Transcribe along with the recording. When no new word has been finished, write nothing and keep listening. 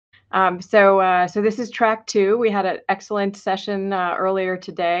So this is track 2. We had an excellent session earlier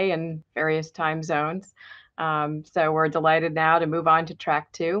today in various time zones. So we're delighted now to move on to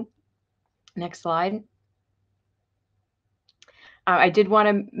track 2. Next slide. I did want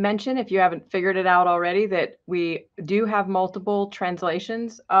to mention, if you haven't figured it out already, that we do have multiple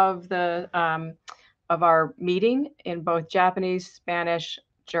translations of the of our meeting in both Japanese, Spanish,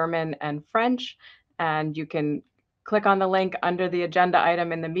 German, and French. And you can click on the link under the agenda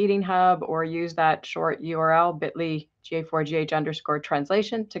item in the meeting hub or use that short URL bit.ly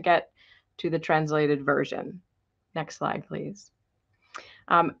GA4GH_translation to get to the translated version. Next slide, please.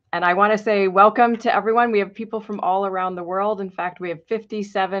 And I want to say welcome to everyone. We have people from all around the world. In fact, we have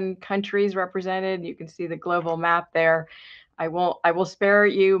 57 countries represented. You can see the global map there. I will spare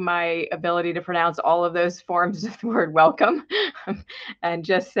you my ability to pronounce all of those forms of the word welcome and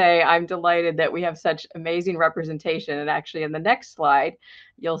just say I'm delighted that we have such amazing representation. And actually in the next slide,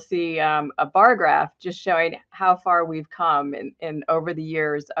 you'll see a bar graph just showing how far we've come in over the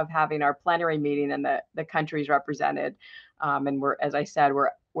years of having our plenary meeting and the countries represented. And as I said,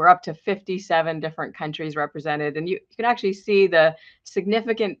 we're up to 57 different countries represented. And you can actually see the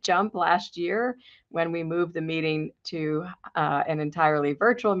significant jump last year when we moved the meeting to an entirely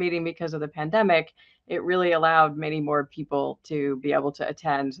virtual meeting because of the pandemic. It really allowed many more people to be able to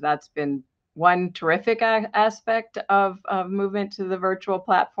attend. So that's been one terrific aspect of movement to the virtual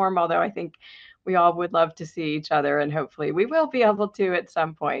platform, although I think we all would love to see each other, and hopefully we will be able to at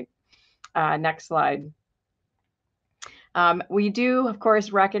some point. Next slide. We do, of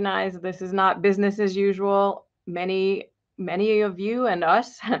course, recognize this is not business as usual. Many of you and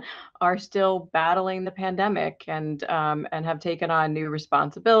us are still battling the pandemic and have taken on new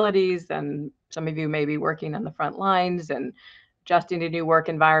responsibilities. And some of you may be working on the front lines and adjusting to new work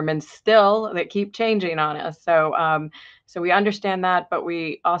environments still that keep changing on us. So we understand that, but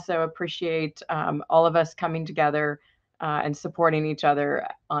we also appreciate all of us coming together and supporting each other.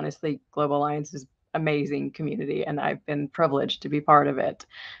 Honestly, Global Alliance is amazing community, and I've been privileged to be part of it.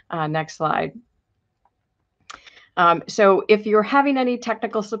 Next slide. So if you're having any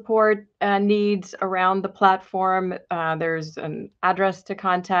technical support needs around the platform, there's an address to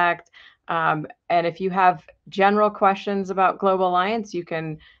contact. And if you have general questions about Global Alliance, you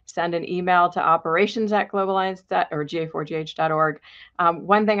can send an email to operations@globalalliance.org.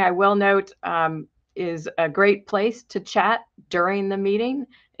 One thing I will note is a great place to chat during the meeting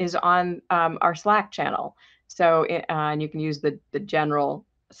is on our Slack channel. So and you can use the general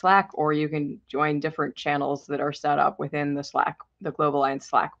Slack, or you can join different channels that are set up within the Slack, the Global Alliance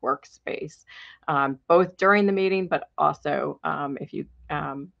Slack workspace, both during the meeting, but also if you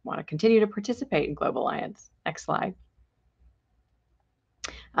want to continue to participate in Global Alliance. Next slide.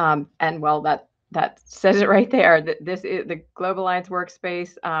 And well, that says it right there. That this is the Global Alliance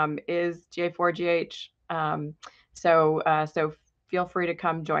workspace is GA4GH. So feel free to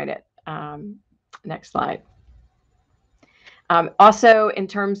come join it. Next slide. Also, in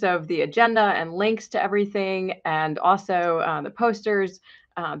terms of the agenda and links to everything, and also the posters,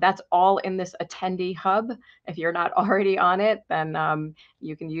 that's all in this attendee hub. If you're not already on it, then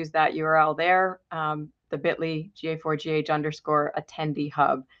you can use that URL there, the bit.ly GA4GH_attendee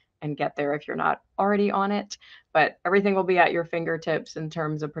hub, and get there if you're not already on it. But everything will be at your fingertips in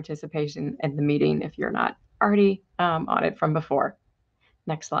terms of participation in the meeting if you're not already on it from before.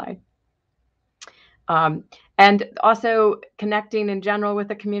 Next slide. And also connecting in general with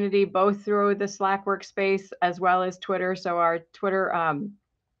the community, both through the Slack workspace as well as Twitter. So our Twitter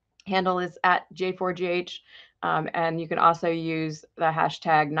handle is @GA4GH, and you can also use the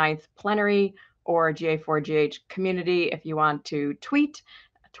hashtag 9th Plenary or GA4GH community if you want to tweet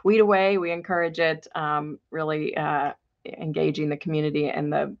away. We encourage it, really engaging the community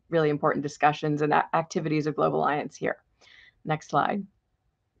and the really important discussions and activities of Global Alliance here. Next slide.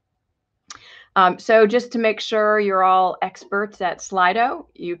 So just to make sure you're all experts at Slido,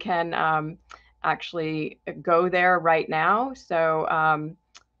 you can actually go there right now. So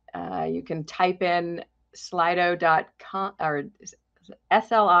you can type in slido.com or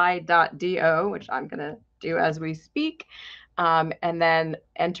sli.do, which I'm going to do as we speak, and then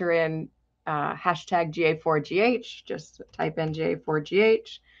enter in hashtag GA4GH. Just type in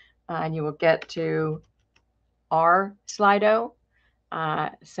GA4GH, and you will get to our Slido.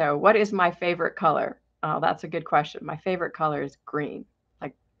 So what is my favorite color? Oh, that's a good question. My favorite color is green,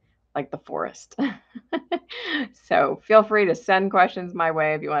 like the forest. So feel free to send questions my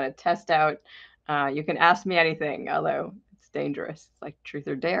way if you want to test out. You can ask me anything, although it's dangerous. It's like truth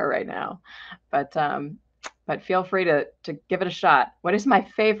or dare right now. But feel free to give it a shot. What is my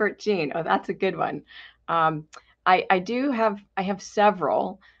favorite gene? Oh, that's a good one. I have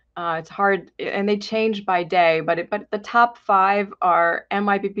several. It's hard, and they change by day, but the top 5 are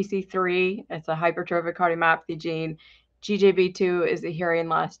MYBPC3, it's a hypertrophic cardiomyopathy gene. GJB2 is a hearing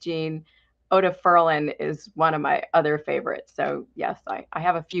loss gene. Otoferlin is one of my other favorites. So yes, I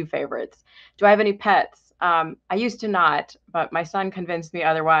have a few favorites. Do I have any pets? I used to not, but my son convinced me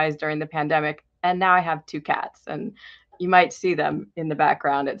otherwise during the pandemic, and now I have 2 cats, and you might see them in the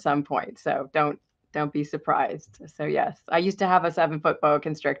background at some point. So don't be surprised. So yes, I used to have a 7-foot boa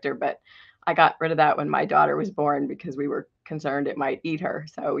constrictor, but I got rid of that when my daughter was born because we were concerned it might eat her.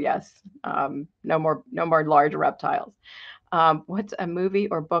 So yes, no more large reptiles. What's a movie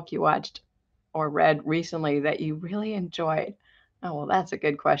or book you watched or read recently that you really enjoyed? Oh, well, that's a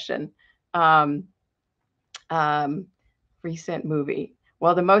good question. Um, um, Recent movie.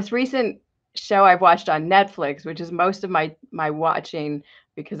 Well, the most recent show I've watched on Netflix, which is most of my watching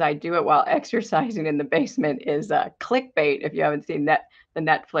because I do it while exercising in the basement, is Clickbait. If you haven't seen the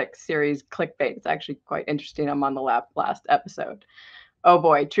Netflix series Clickbait, it's actually quite interesting. I'm on the last episode. Oh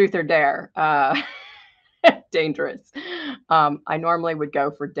boy, truth or dare? Dangerous. I normally would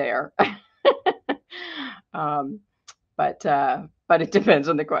go for dare. um, but it depends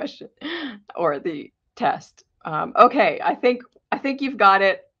on the question or the test. Okay, I think you've got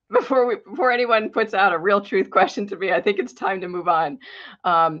it. Before anyone puts out a real truth question to me, I think it's time to move on.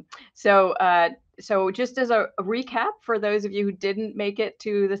 Um, so so just as a recap for those of you who didn't make it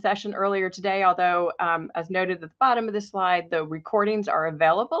to the session earlier today, although as noted at the bottom of the slide, the recordings are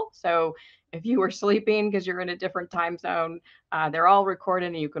available. So if you were sleeping because you're in a different time zone, they're all recorded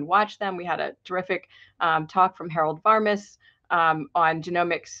and you can watch them. We had a terrific talk from Harold Varmus on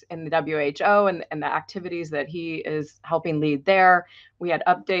genomics in the WHO and the activities that he is helping lead there. We had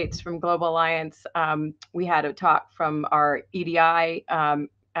updates from Global Alliance. We had a talk from our EDI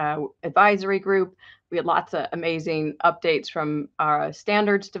advisory group. We had lots of amazing updates from our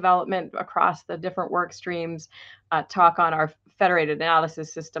standards development across the different work streams, talk on our federated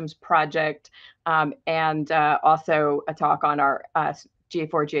analysis systems project, and also a talk on our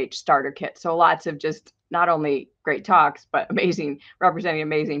GA4GH starter kit. So lots of just not only great talks, but representing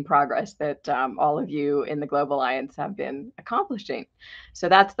amazing progress that all of you in the Global Alliance have been accomplishing. So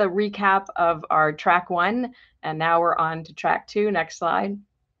that's the recap of our track 1. And now we're on to track 2. Next slide.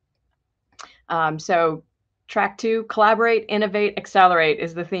 So track 2, collaborate, innovate, accelerate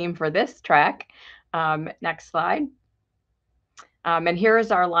is the theme for this track. Next slide. And here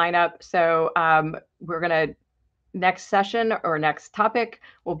is our lineup. So we're going to next session or next topic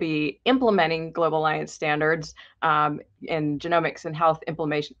will be implementing Global Alliance standards in Genomics and Health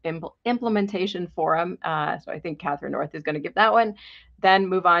Implementation Forum. So I think Catherine North is going to give that one. Then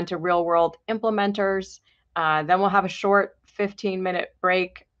move on to real world implementers. Then we'll have a short 15-minute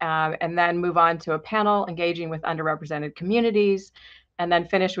break and then move on to a panel engaging with underrepresented communities, and then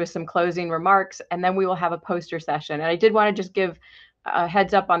finish with some closing remarks. And then we will have a poster session. And I did want to just give a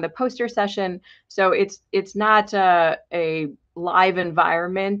heads up on the poster session. So it's not a live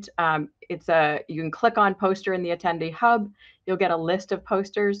environment. You can click on poster in the attendee hub. You'll get a list of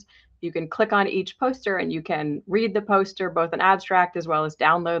posters. You can click on each poster and you can read the poster, both an abstract as well as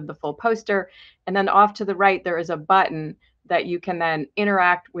download the full poster. And then off to the right, there is a button that you can then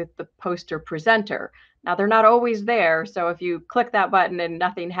interact with the poster presenter. Now, they're not always there. So if you click that button and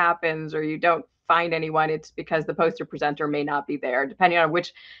nothing happens or you don't find anyone, it's because the poster presenter may not be there, depending on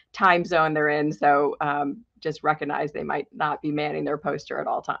which time zone they're in. So just recognize they might not be manning their poster at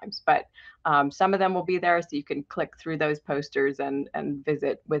all times. But some of them will be there, so you can click through those posters and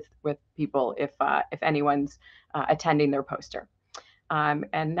visit with people if anyone's attending their poster.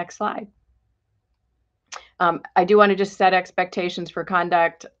 And next slide. I do want to just set expectations for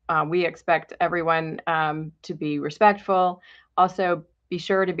conduct. We expect everyone to be respectful. Also, be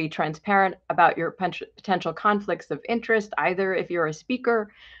sure to be transparent about your potential conflicts of interest, either if you're a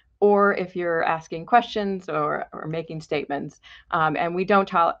speaker or if you're asking questions or making statements. And we don't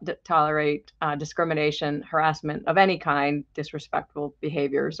tolerate discrimination, harassment of any kind, disrespectful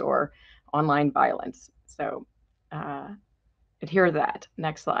behaviors, or online violence. So adhere to that.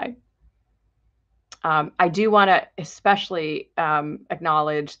 Next slide. I do want to especially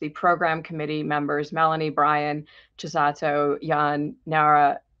acknowledge the program committee members, Melanie, Brian, Chisato, Jan,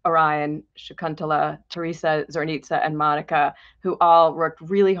 Nara, Orion, Shakuntala, Teresa, Zornitsa, and Monica, who all worked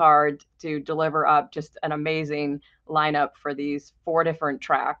really hard to deliver up just an amazing lineup for these 4 different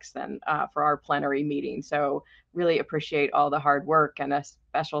tracks and for our plenary meeting. So really appreciate all the hard work, and a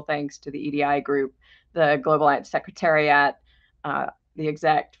special thanks to the EDI group, the Global Alliance Secretariat, the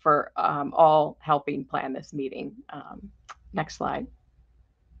exec for all helping plan this meeting. Next slide.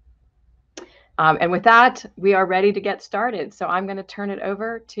 And with that, we are ready to get started. So I'm going to turn it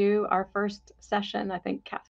over to our first session. I think Kath